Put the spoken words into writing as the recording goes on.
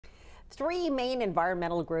Three main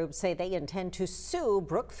environmental groups say they intend to sue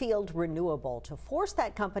Brookfield Renewable to force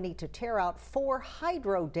that company to tear out 4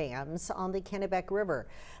 hydro dams on the Kennebec River.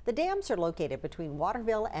 The dams are located between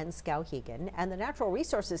Waterville and Skowhegan, and the Natural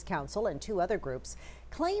Resources Council and 2 other groups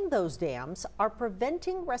claim those dams are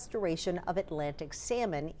preventing restoration of Atlantic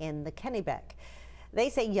salmon in the Kennebec. They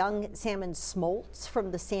say young salmon smolts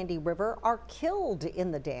from the Sandy River are killed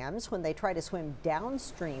in the dams when they try to swim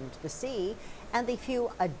downstream to the sea, and the few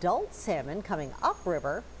adult salmon coming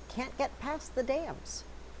upriver can't get past the dams.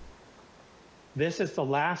 This is the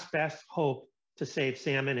last best hope to save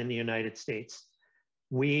salmon in the United States.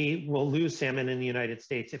 We will lose salmon in the United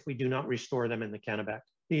States if we do not restore them in the Kennebec.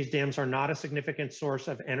 These dams are not a significant source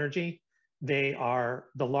of energy. They are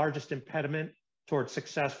the largest impediment towards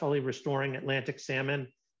successfully restoring Atlantic salmon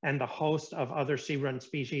and the host of other sea-run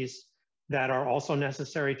species that are also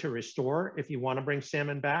necessary to restore if you want to bring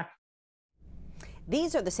salmon back.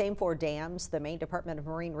 These are the same 4 dams the Maine Department of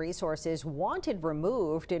Marine Resources wanted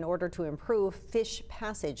removed in order to improve fish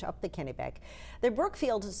passage up the Kennebec. The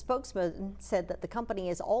Brookfield spokesman said that the company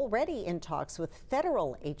is already in talks with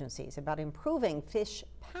federal agencies about improving fish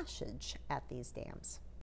passage at these dams.